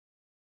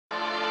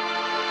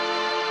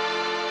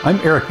I'm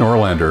Eric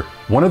Norlander,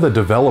 one of the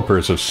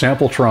developers of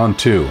SampleTron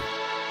 2.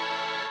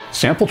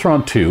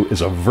 SampleTron 2 is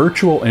a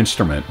virtual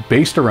instrument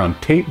based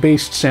around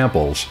tape-based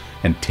samples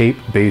and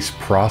tape-based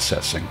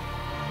processing.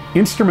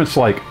 Instruments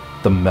like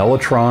the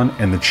Mellotron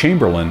and the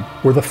Chamberlin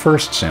were the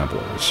first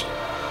samplers.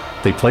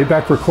 They play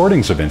back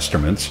recordings of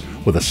instruments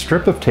with a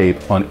strip of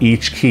tape on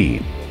each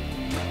key.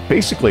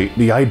 Basically,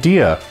 the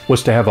idea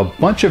was to have a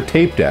bunch of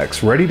tape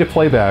decks ready to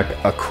play back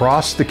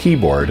across the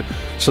keyboard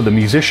so the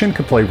musician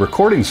could play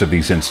recordings of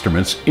these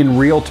instruments in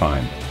real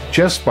time,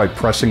 just by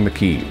pressing the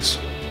keys.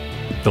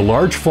 The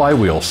large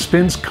flywheel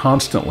spins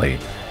constantly,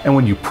 and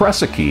when you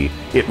press a key,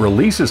 it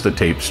releases the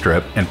tape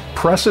strip and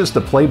presses the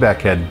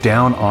playback head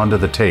down onto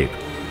the tape.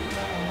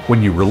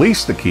 When you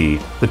release the key,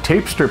 the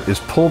tape strip is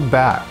pulled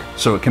back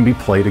so it can be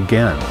played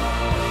again.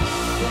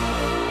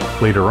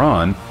 Later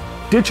on,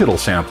 digital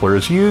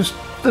samplers used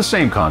the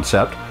same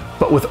concept,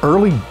 but with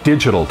early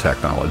digital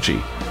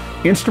technology.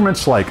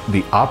 Instruments like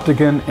the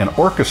Optigan and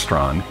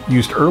Orchestron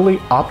used early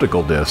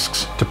optical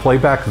discs to play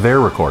back their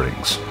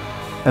recordings.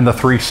 And the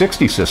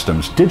 360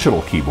 System's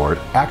digital keyboard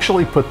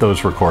actually put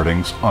those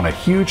recordings on a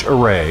huge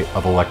array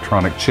of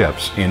electronic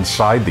chips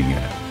inside the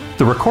unit.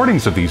 The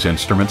recordings of these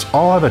instruments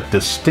all have a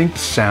distinct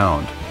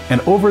sound, and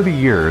over the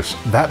years,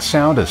 that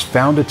sound has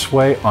found its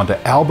way onto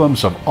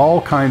albums of all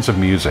kinds of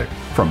music,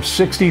 from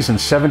 60s and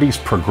 70s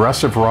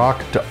progressive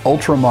rock to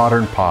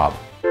ultra-modern pop.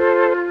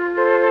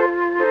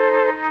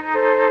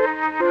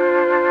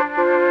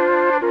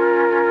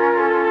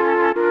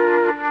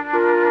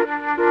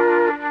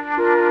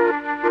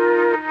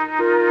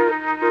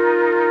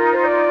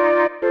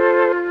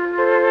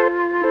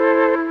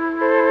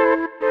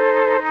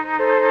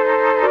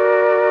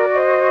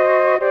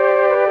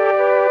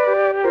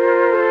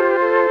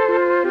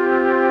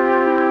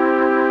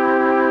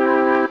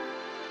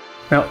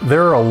 Now,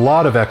 there are a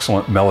lot of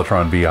excellent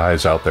Mellotron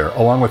VIs out there,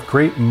 along with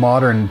great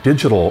modern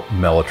digital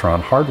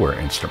Mellotron hardware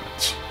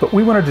instruments. But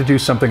we wanted to do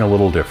something a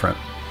little different.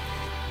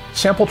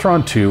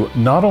 SampleTron 2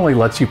 not only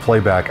lets you play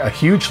back a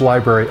huge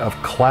library of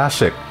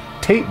classic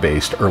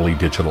tape-based early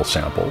digital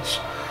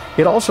samples,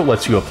 it also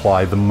lets you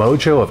apply the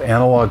mojo of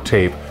analog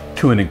tape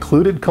to an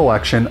included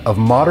collection of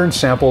modern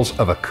samples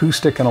of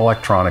acoustic and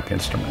electronic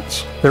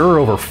instruments. There are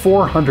over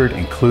 400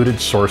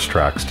 included source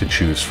tracks to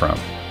choose from.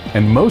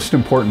 And most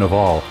important of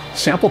all,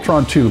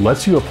 SampleTron 2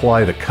 lets you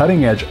apply the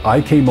cutting-edge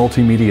IK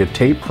multimedia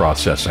tape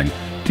processing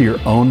to your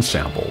own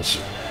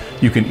samples.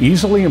 You can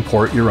easily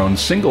import your own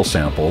single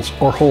samples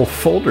or whole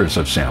folders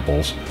of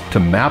samples to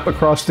map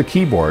across the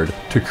keyboard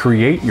to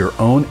create your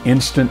own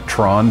instant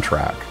Tron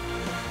track.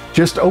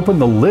 Just open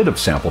the lid of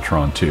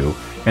SampleTron 2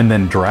 and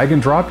then drag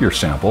and drop your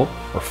sample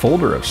or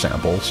folder of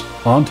samples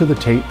onto the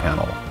tape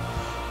panel.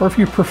 Or if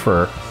you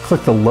prefer,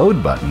 click the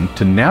load button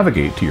to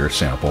navigate to your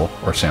sample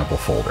or sample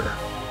folder.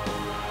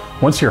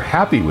 Once you're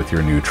happy with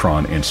your new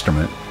Tron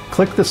instrument,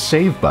 click the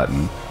Save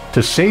button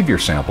to save your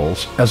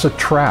samples as a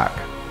track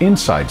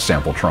inside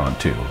SampleTron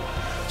 2,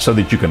 so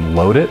that you can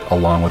load it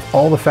along with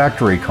all the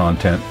factory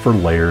content for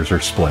layers or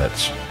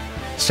splits.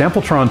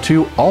 SampleTron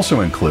 2 also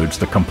includes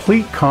the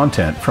complete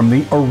content from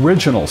the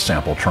original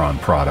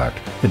SampleTron product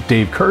that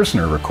Dave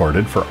Kersner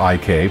recorded for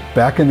IK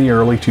back in the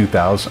early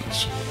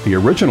 2000s. The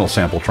original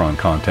SampleTron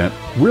content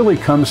really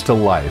comes to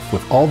life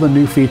with all the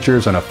new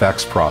features and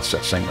effects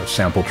processing of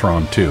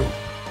SampleTron 2.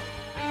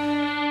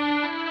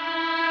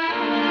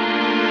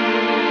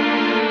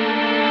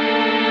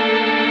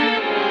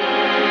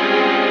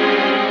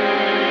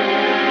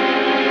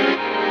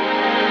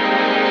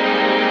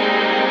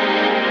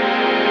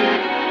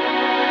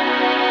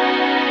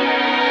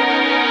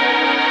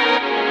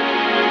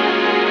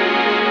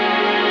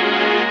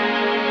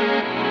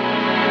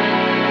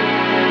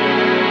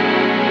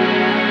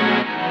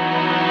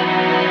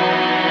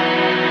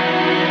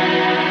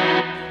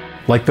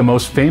 Like the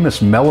most famous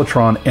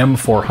Mellotron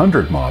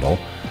M400 model,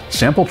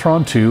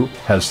 SampleTron 2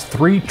 has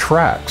 3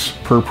 tracks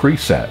per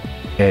preset,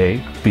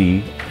 A,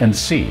 B, and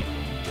C.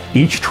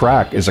 Each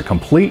track is a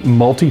complete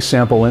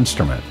multi-sample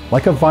instrument,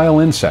 like a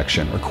violin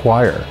section or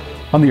choir.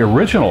 On the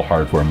original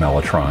hardware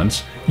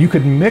Mellotrons, you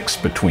could mix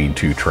between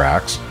 2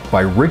 tracks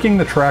by rigging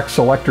the track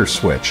selector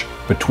switch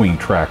between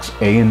tracks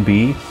A and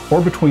B or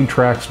between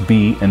tracks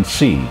B and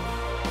C.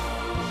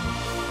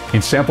 In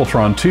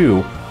SampleTron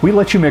 2, we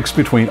let you mix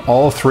between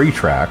all 3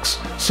 tracks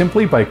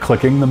simply by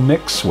clicking the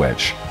mix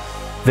switch.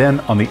 Then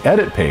on the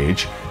edit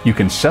page, you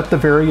can set the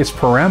various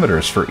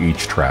parameters for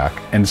each track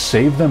and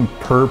save them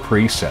per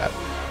preset.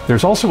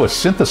 There's also a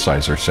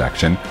synthesizer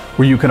section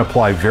where you can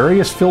apply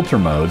various filter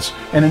modes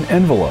and an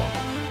envelope,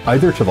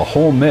 either to the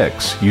whole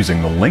mix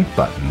using the link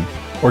button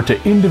or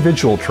to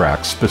individual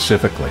tracks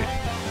specifically.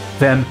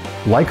 Then,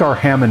 like our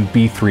Hammond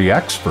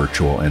B3X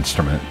virtual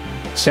instrument,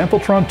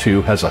 SampleTron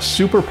 2 has a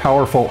super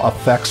powerful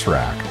effects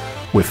rack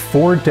with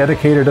 4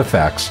 dedicated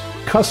effects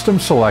custom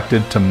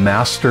selected to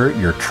master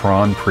your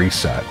Tron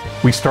preset.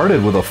 We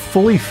started with a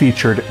fully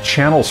featured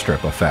channel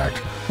strip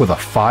effect with a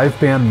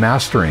 5-band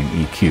mastering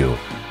EQ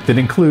that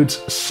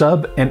includes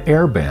sub and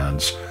air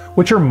bands,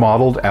 which are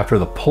modeled after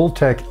the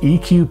Pultec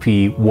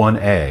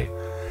EQP-1A.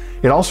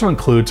 It also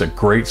includes a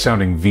great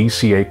sounding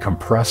VCA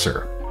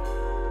compressor.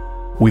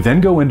 We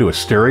then go into a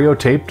stereo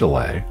tape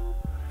delay,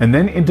 and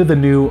then into the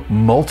new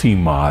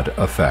multi-mod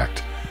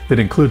effect that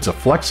includes a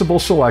flexible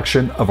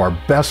selection of our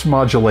best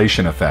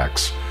modulation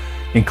effects,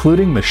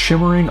 including the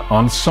shimmering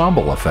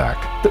ensemble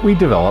effect that we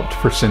developed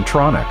for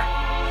Syntronic.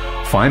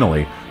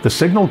 Finally, the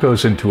signal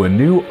goes into a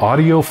new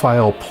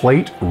audiophile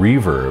plate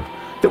reverb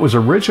that was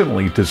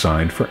originally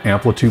designed for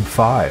Amplitude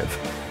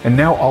 5, and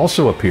now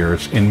also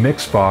appears in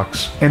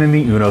Mixbox and in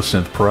the Uno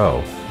Synth Pro.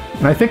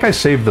 And I think I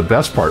saved the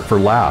best part for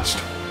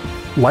last.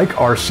 Like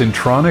our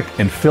Syntronic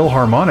and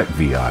Philharmonic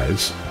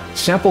VIs,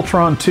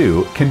 SampleTron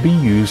 2 can be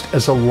used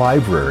as a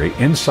library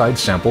inside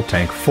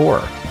SampleTank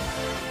 4.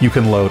 You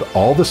can load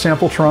all the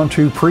SampleTron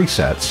 2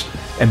 presets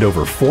and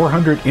over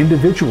 400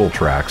 individual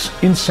tracks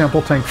in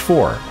SampleTank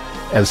 4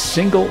 as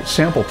single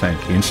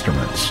SampleTank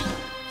instruments.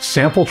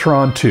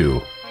 SampleTron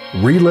 2.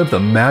 Relive the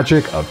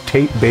magic of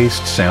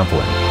tape-based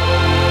sampling.